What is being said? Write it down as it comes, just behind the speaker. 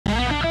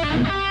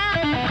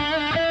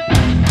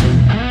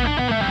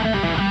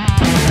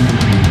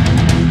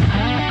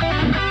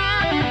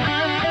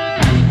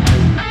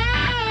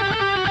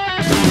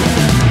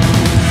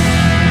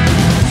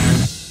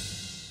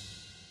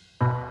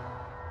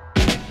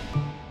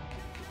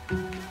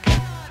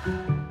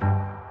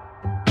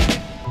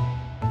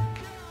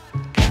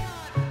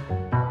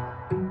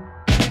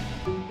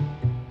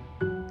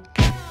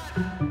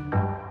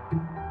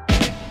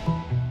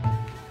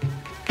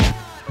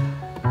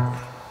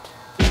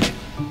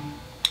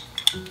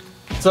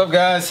What's up,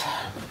 guys?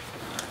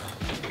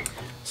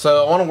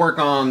 So I want to work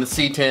on the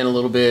C10 a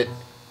little bit,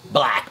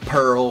 Black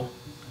Pearl,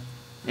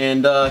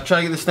 and try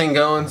to get this thing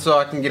going so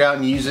I can get out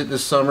and use it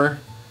this summer.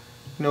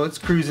 You know, it's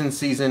cruising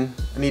season.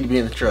 I need to be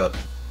in the truck. I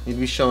need to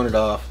be showing it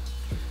off.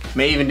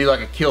 May even do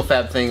like a kill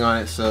fab thing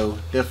on it, so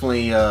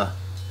definitely will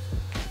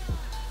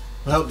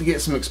help to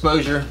get some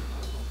exposure.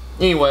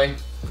 Anyway,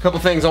 a couple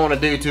things I want to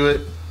do to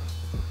it.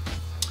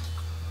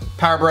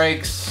 Power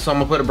brakes, so I'm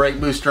gonna put a brake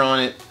booster on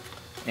it,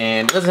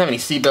 and it doesn't have any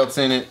seat belts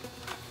in it.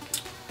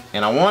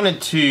 And I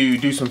wanted to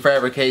do some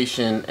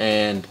fabrication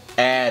and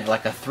add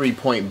like a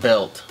 3-point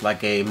belt,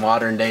 like a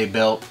modern day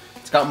belt.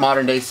 It's got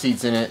modern day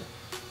seats in it,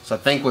 so I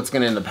think what's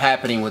gonna end up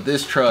happening with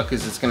this truck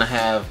is it's gonna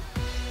have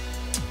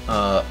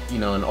you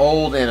know, an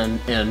old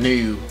and a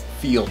new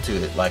feel to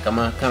it. Like, I'm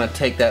gonna kind of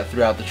take that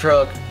throughout the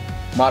truck.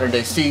 Modern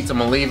day seats, I'm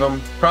gonna leave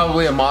them.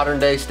 Probably a modern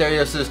day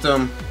stereo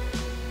system.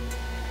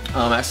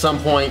 At some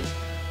point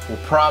we'll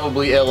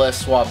probably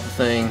LS swap the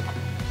thing.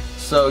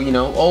 So, you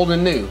know, old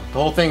and new. The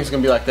whole thing's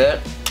gonna be like that.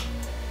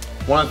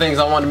 One of the things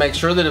I wanted to make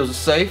sure that it was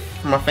safe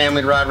for my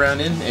family to ride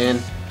around in, and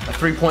a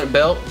 3-point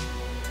belt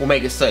will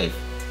make it safe.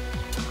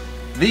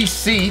 These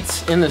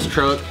seats in this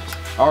truck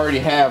already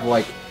have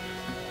like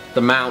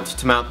the mounts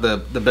to mount the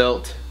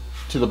belt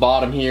to the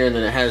bottom here, and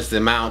then it has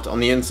the mount on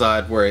the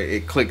inside where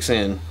it clicks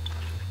in.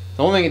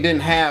 The only thing it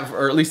didn't have,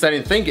 or at least I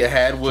didn't think it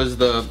had, was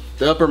the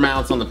upper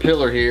mounts on the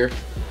pillar here.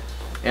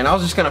 And I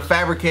was just gonna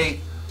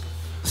fabricate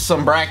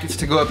some brackets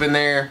to go up in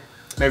there,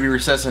 maybe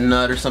recess a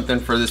nut or something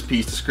for this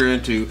piece to screw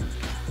into.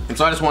 And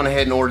so I just went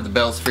ahead and ordered the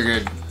belts,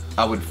 figured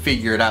I would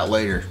figure it out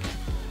later.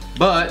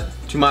 But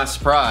to my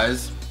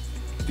surprise,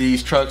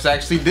 these trucks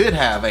actually did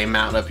have a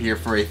mount up here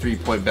for a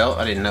 3-point belt.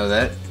 I didn't know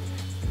that.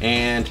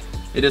 And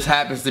it just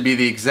happens to be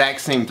the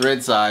exact same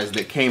thread size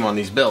that came on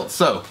these belts.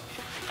 So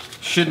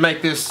should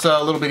make this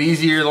a little bit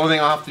easier. The only thing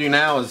I'll have to do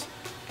now is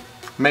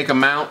make a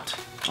mount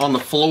on the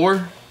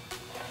floor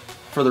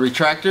for the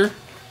retractor,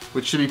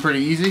 which should be pretty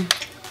easy,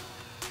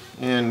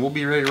 and we'll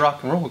be ready to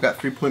rock and roll. We've got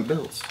 3-point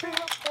belts.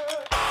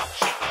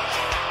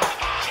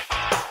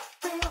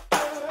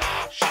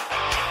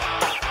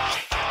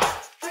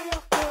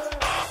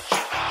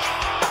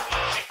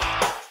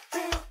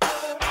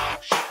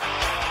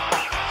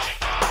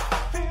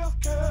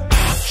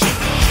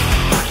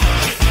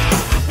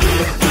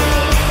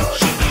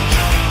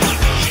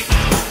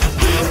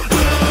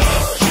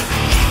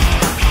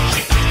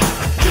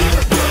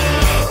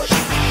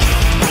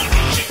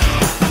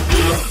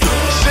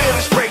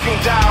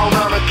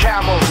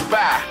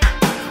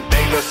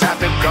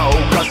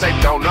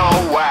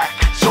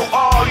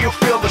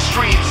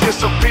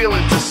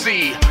 Appealing to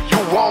see. You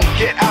won't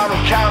get out of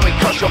county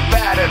cause you're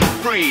bad and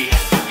free.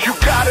 You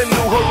got a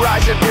new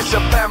horizon, it's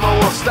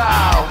ephemeral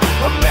style.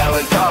 A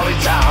melancholy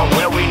town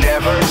where we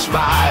never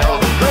smile.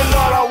 And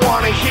all I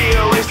wanna hear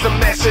is the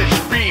message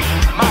beep.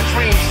 My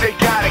dreams, they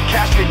gotta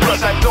catch me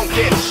cause I don't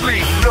get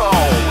sleep, no.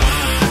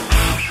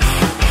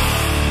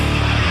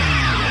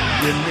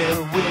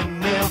 Windmill,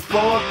 windmill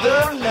for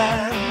the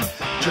land.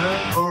 Turn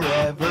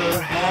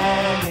forever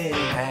hand in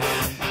hand.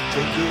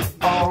 Take it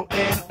all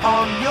in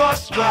on your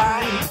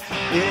stride.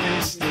 It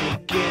is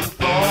sticking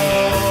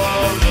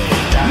falling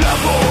down.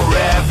 Love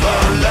forever,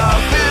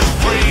 love is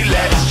free.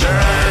 Let's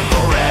turn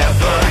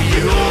forever,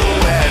 you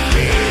and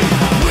me.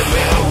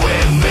 Windmill,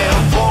 windmill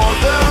for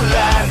the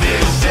land.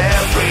 Is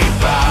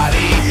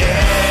everybody,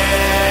 yeah.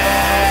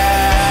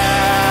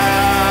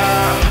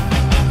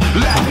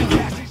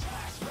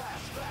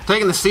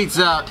 Taking the seats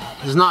out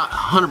is not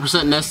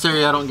 100%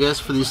 necessary, I don't guess,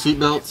 for these seat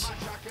belts.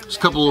 There's a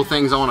couple little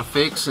things I want to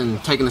fix,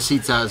 and taking the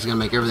seats out is going to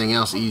make everything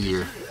else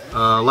easier.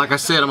 Like I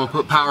said, I'm going to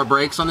put power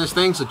brakes on this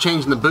thing, so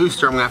changing the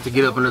booster, I'm going to have to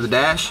get up under the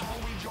dash.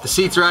 The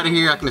seats are out of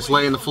here, I can just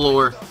lay on the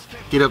floor,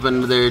 get up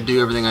under there, do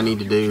everything I need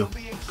to do.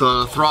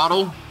 The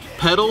throttle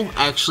pedal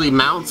actually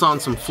mounts on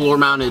some floor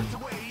mounted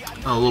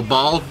little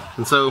ball,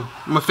 and so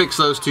I'm going to fix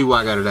those two while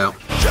I got it out.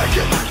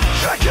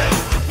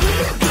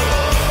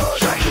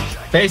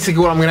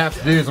 Basically what I'm going to have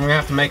to do is I'm going to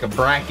have to make a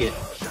bracket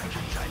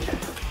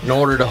in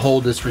order to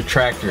hold this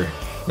retractor.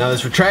 Now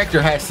this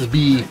retractor has to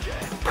be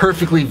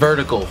perfectly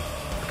vertical,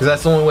 because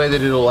that's the only way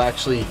that it'll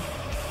actually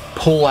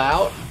pull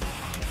out.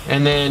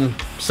 And then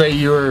say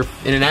you're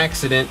in an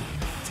accident,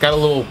 it's got a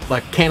little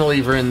like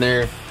cantilever in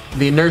there,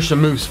 the inertia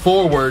moves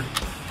forward,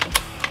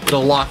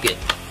 it'll lock it.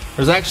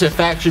 There's actually a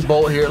factory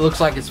bolt here. It looks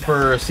like it's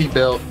for a seat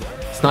belt.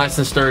 It's nice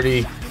and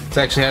sturdy. It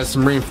actually has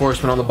some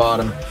reinforcement on the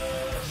bottom.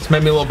 Just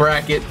made me a little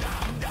bracket.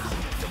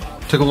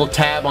 Took a little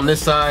tab on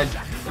this side.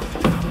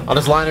 I'll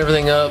just line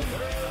everything up,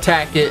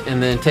 tack it,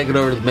 and then take it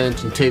over to the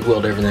bench and TIG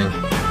weld everything.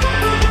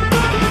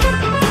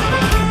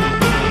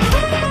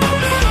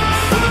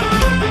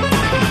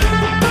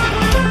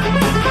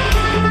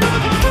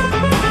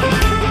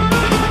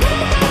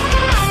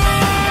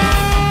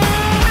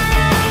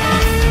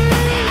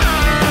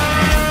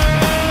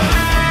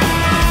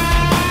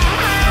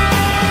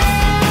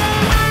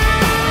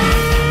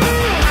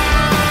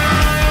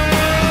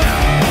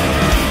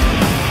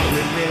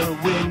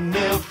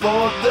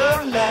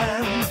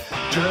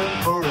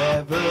 Turn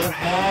forever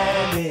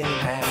hand in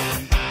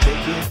hand.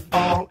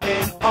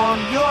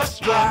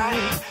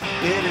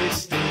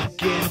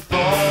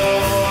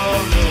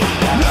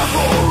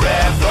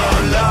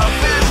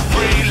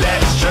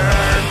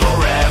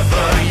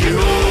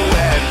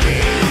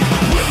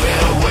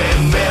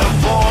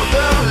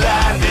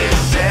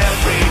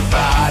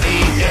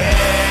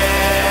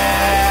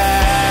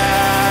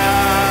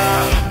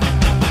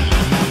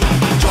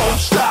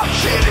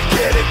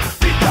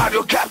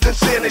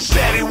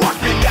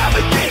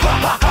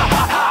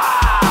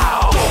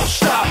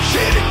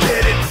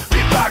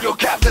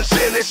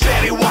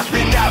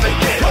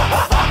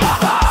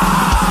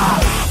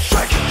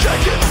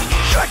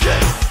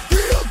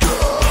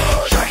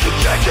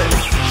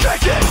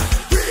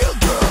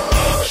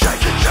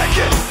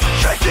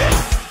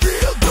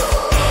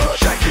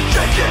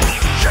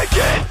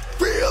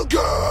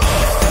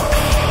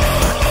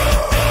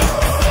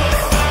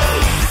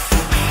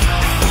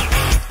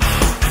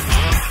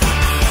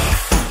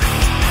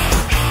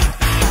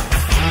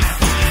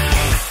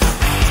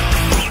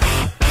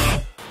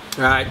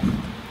 Alright,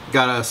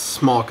 got a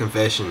small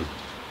confession.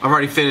 I've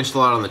already finished a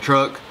lot on the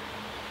truck,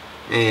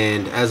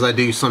 and as I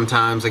do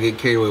sometimes, I get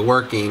carried away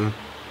working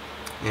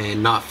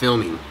and not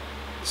filming.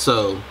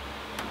 So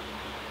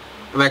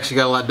I've actually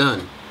got a lot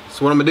done.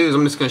 So what I'm gonna do is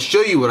I'm just gonna show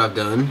you what I've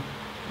done,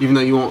 even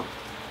though you won't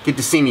get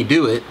to see me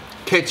do it,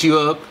 catch you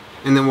up,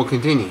 and then we'll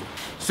continue.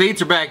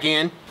 Seats are back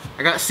in.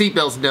 I got seat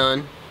belts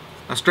done.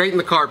 I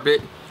straightened the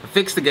carpet. I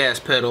fixed the gas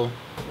pedal.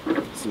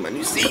 See my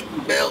new seat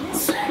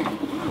belts.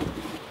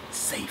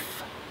 Safe.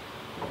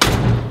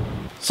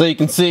 So you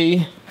can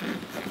see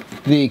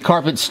the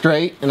carpet's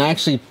straight, and I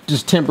actually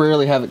just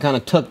temporarily have it kind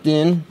of tucked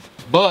in.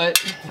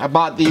 But I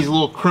bought these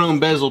little chrome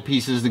bezel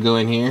pieces to go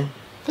in here.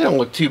 They don't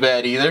look too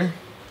bad either.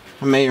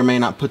 I may or may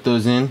not put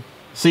those in.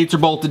 Seats are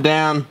bolted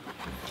down.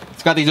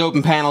 It's got these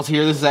open panels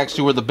here. This is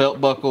actually where the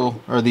belt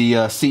buckle, or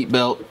the seat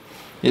belt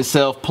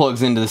itself,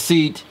 plugs into the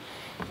seat.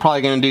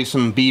 Probably gonna do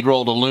some bead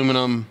rolled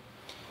aluminum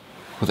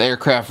with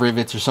aircraft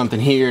rivets or something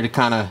here to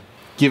kind of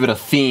give it a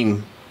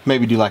theme.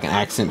 Maybe do like an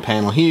accent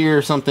panel here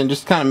or something,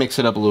 just kind of mix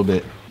it up a little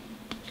bit.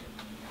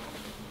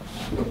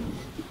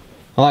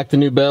 I like the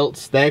new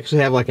belts. They actually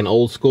have like an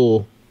old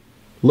school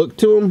look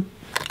to them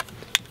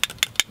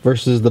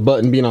versus the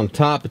button being on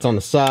top. It's on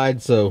the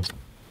side, so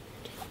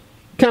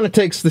kind of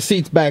takes the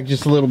seats back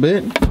just a little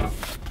bit.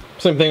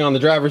 Same thing on the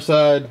driver's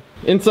side.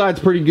 Inside's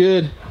pretty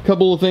good. A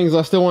couple of things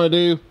I still want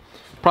to do.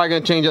 Probably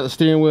gonna change out the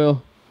steering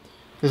wheel.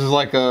 This is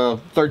like a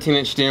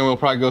 13-inch steering wheel.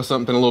 Probably go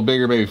something a little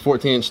bigger, maybe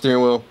 14-inch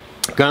steering wheel.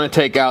 Gonna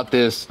take out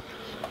this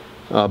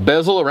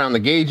bezel around the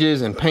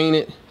gauges and paint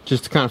it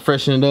just to kind of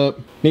freshen it up.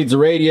 Needs a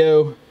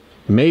radio,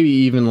 maybe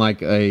even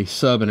like a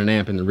sub and an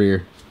amp in the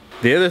rear.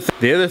 The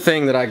other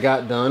thing that I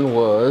got done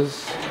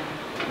was,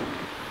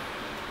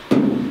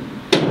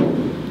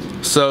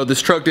 so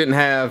this truck didn't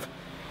have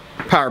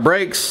power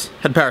brakes,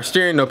 had power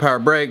steering, no power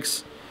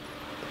brakes.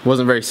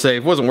 Wasn't very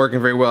safe, wasn't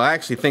working very well. I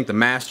actually think the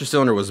master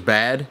cylinder was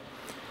bad.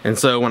 And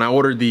so when I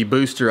ordered the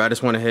booster, I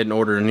just went ahead and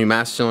ordered a new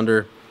master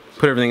cylinder,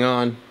 put everything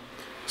on.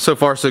 So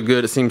far so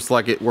good, it seems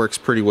like it works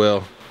pretty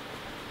well.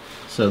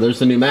 So there's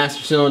the new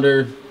master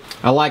cylinder.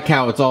 I like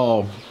how it's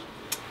all,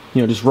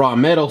 you know, just raw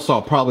metal, so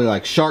I'll probably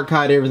like shark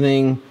hide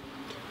everything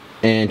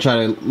and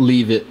try to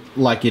leave it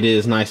like it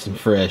is, nice and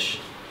fresh.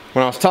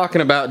 When I was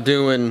talking about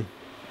doing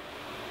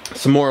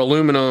some more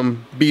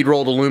aluminum, bead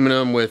rolled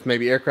aluminum with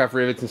maybe aircraft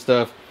rivets and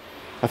stuff,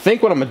 I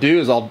think what I'm gonna do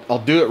is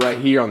I'll do it right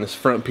here on this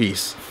front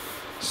piece.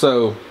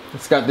 So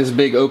it's got this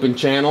big open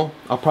channel.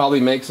 I'll probably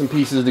make some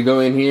pieces to go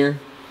in here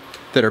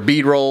that are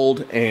bead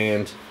rolled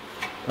and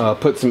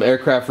put some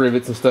aircraft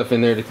rivets and stuff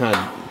in there to kind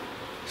of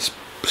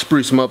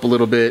spruce them up a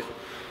little bit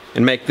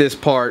and make this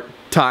part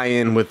tie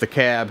in with the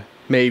cab.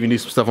 May even do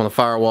some stuff on the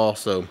firewall,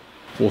 so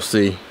we'll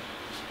see.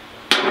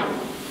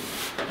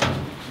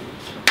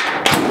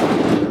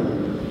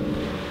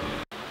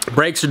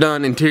 Brakes are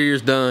done,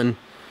 interior's done,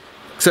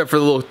 except for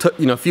the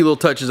little, few little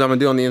touches I'm gonna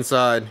do on the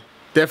inside.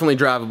 Definitely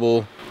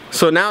drivable.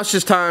 So now it's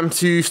just time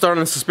to start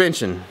on the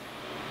suspension.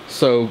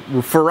 So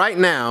for right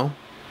now,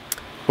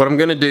 what I'm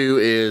gonna do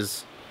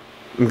is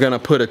I'm gonna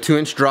put a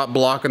 2-inch drop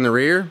block in the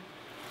rear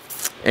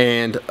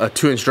and a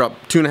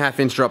 2.5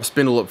 inch drop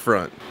spindle up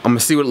front. I'm gonna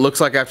see what it looks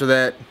like after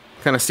that,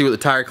 kind of see what the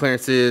tire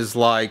clearance is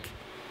like,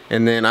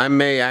 and then I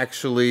may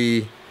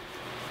actually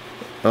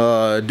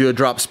do a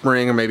drop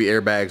spring or maybe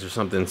airbags or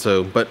something.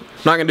 So, but I'm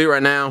not gonna do it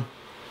right now.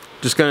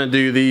 Just gonna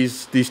do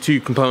these two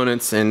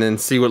components and then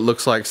see what it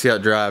looks like, see how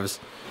it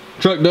drives.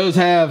 Truck does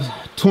have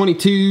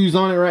 22s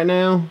on it right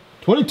now.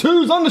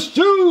 22s on the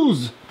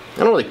shoes!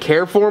 I don't really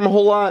care for them a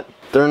whole lot.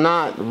 They're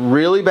not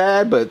really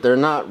bad, but they're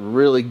not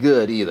really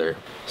good either.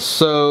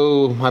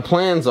 So my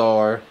plans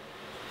are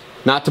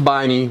not to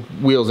buy any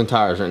wheels and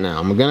tires right now.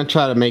 I'm gonna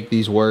try to make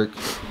these work.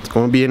 It's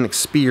gonna be an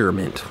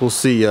experiment. We'll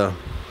see. I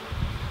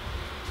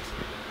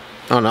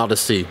don't know, I'll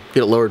just see.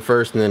 Get it lowered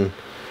first and then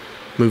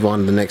move on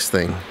to the next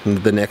thing,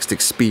 the next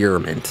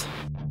experiment.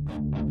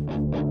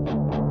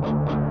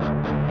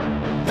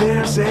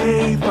 There's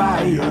a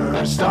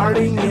fire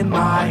starting in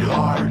my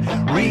heart,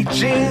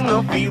 reaching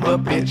a fever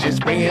pitch, it's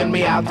bringing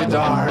me out the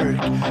dark.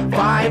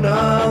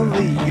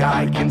 Finally,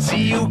 I can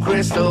see you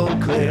crystal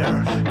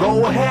clear.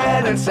 Go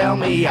ahead and sell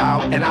me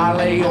out, and I'll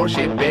lay your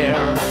shit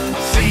bare.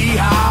 See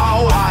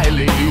how I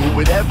live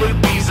with every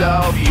piece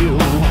of you.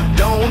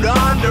 Don't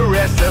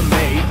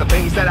underestimate the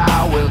things that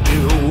I will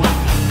do.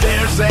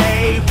 There's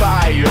a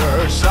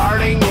fire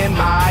starting in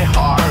my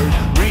heart,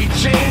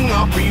 reaching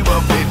a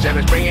fever pitch, and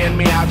it's bringing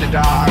me out the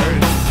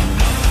dark.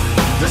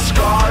 The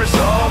scars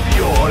of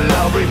your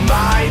love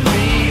remind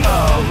me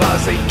of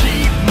us. They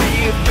keep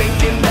me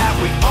thinking that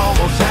we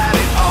almost had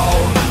it all.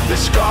 The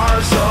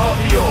scars of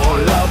your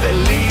love, they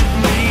leave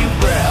me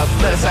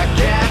breathless. I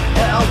can't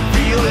help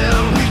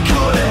feeling we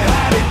could have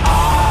had it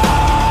all.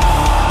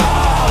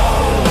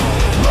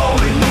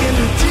 Rolling in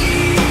the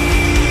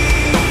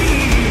deep,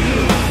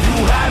 you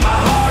had my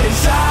heart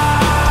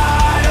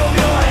inside of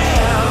your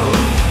hand,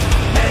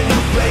 and you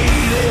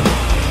played it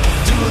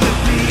to the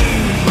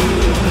beat.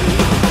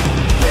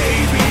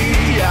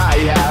 Baby,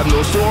 I have no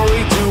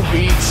story to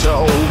be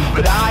told,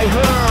 but I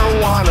heard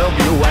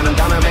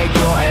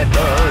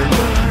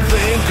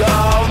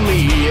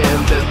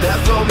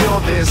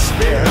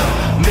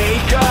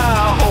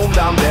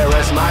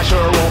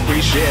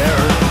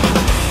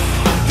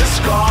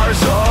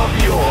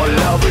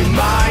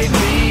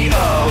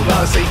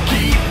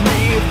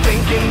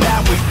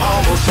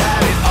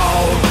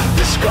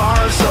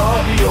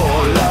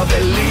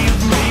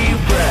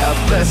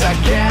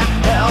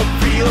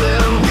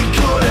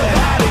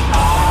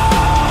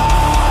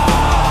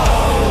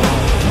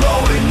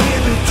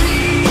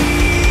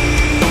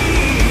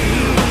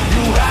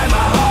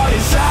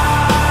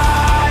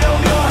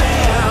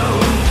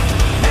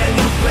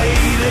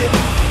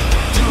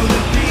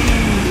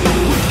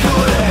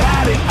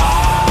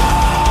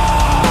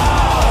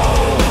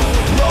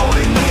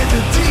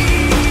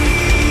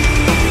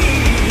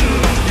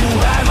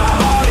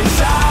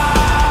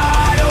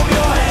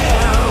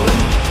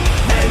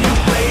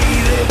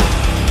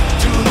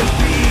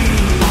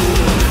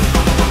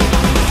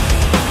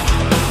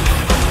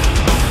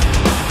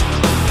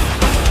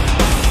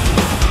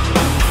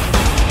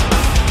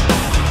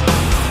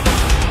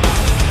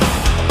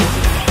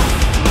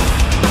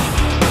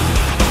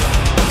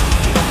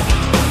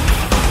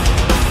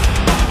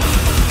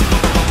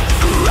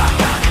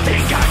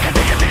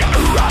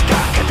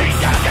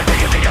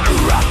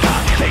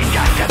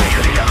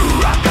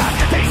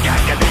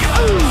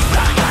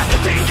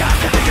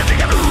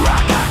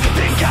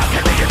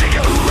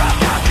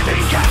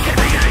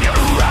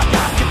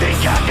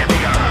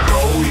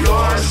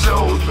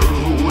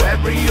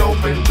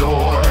open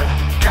door.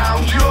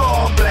 Count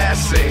your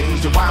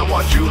blessings to find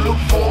what you look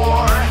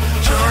for.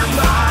 Turn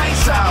my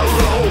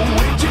sorrow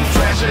into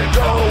treasure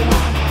gold.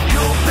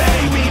 You'll pay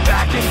me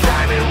back in